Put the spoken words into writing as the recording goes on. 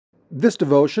This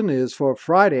devotion is for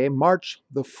Friday, March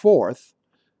the 4th,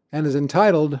 and is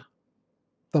entitled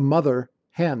The Mother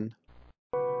Hen.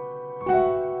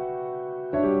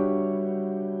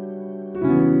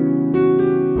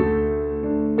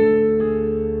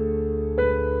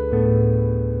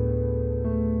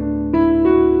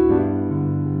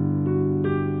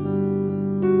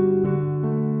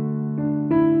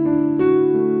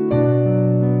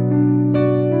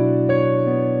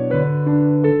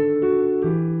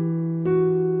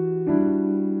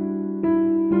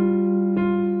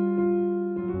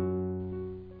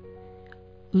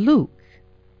 Luke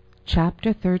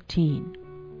chapter 13.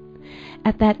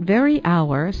 At that very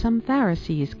hour some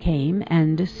Pharisees came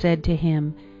and said to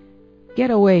him,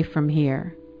 "Get away from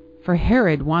here, for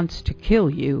Herod wants to kill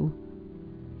you."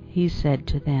 He said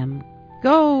to them,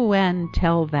 "Go and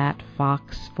tell that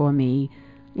fox for me,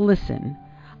 'Listen,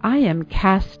 I am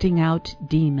casting out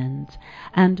demons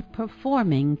and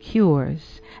performing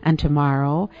cures, and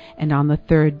tomorrow and on the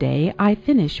third day I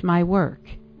finish my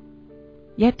work.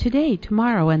 Yet today,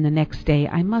 tomorrow, and the next day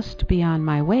I must be on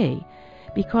my way,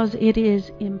 because it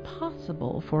is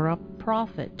impossible for a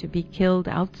prophet to be killed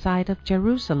outside of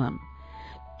Jerusalem.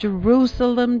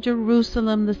 Jerusalem,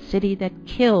 Jerusalem, the city that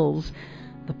kills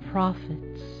the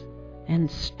prophets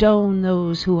and stone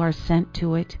those who are sent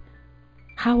to it.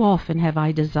 How often have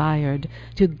I desired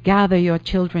to gather your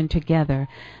children together,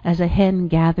 as a hen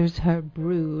gathers her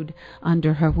brood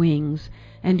under her wings,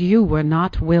 and you were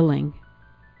not willing.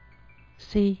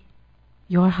 See,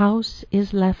 your house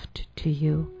is left to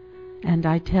you, and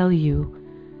I tell you,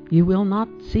 you will not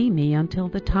see me until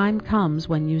the time comes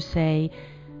when you say,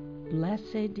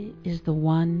 'Blessed is the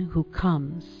one who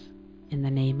comes in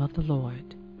the name of the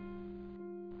Lord.'"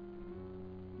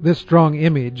 This strong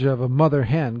image of a mother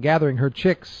hen gathering her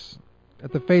chicks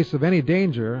at the face of any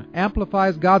danger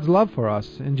amplifies God's love for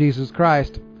us in Jesus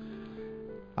Christ.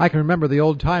 I can remember the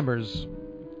old-timers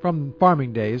from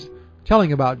farming days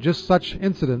telling about just such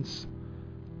incidents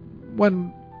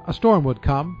when a storm would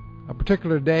come, a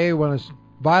particular day when a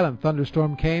violent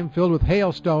thunderstorm came filled with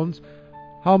hailstones,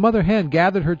 how a mother hen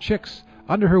gathered her chicks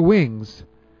under her wings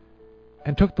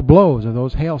and took the blows of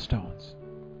those hailstones.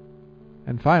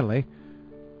 And finally,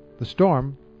 the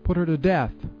storm put her to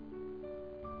death.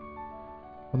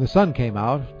 When the sun came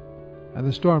out and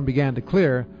the storm began to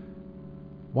clear,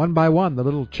 one by one the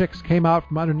little chicks came out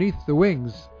from underneath the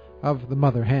wings of the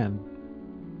mother hen.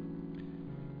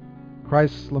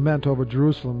 Christ's lament over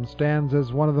Jerusalem stands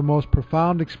as one of the most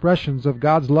profound expressions of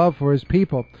God's love for His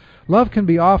people. Love can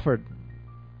be offered,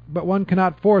 but one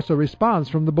cannot force a response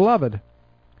from the beloved.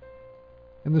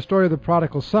 In the story of the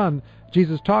prodigal son,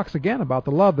 Jesus talks again about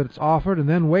the love that's offered and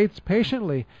then waits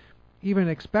patiently, even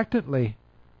expectantly,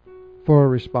 for a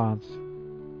response.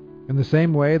 In the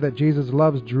same way that Jesus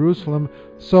loves Jerusalem,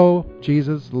 so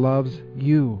Jesus loves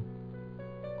you.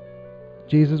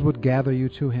 Jesus would gather you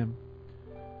to Him.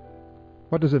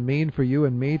 What does it mean for you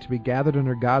and me to be gathered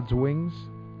under God's wings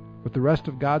with the rest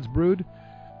of God's brood?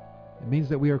 It means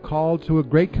that we are called to a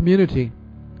great community,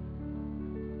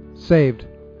 saved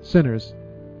sinners,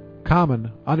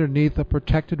 common underneath a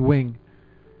protected wing.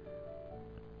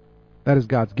 That is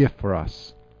God's gift for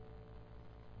us.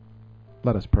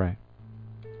 Let us pray.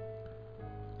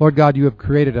 Lord God, you have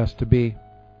created us to be.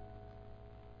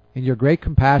 In your great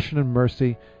compassion and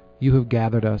mercy, you have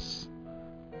gathered us.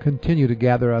 Continue to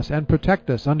gather us and protect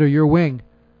us under your wing.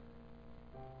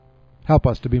 Help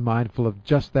us to be mindful of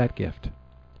just that gift.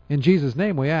 In Jesus'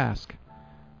 name we ask.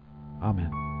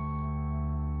 Amen.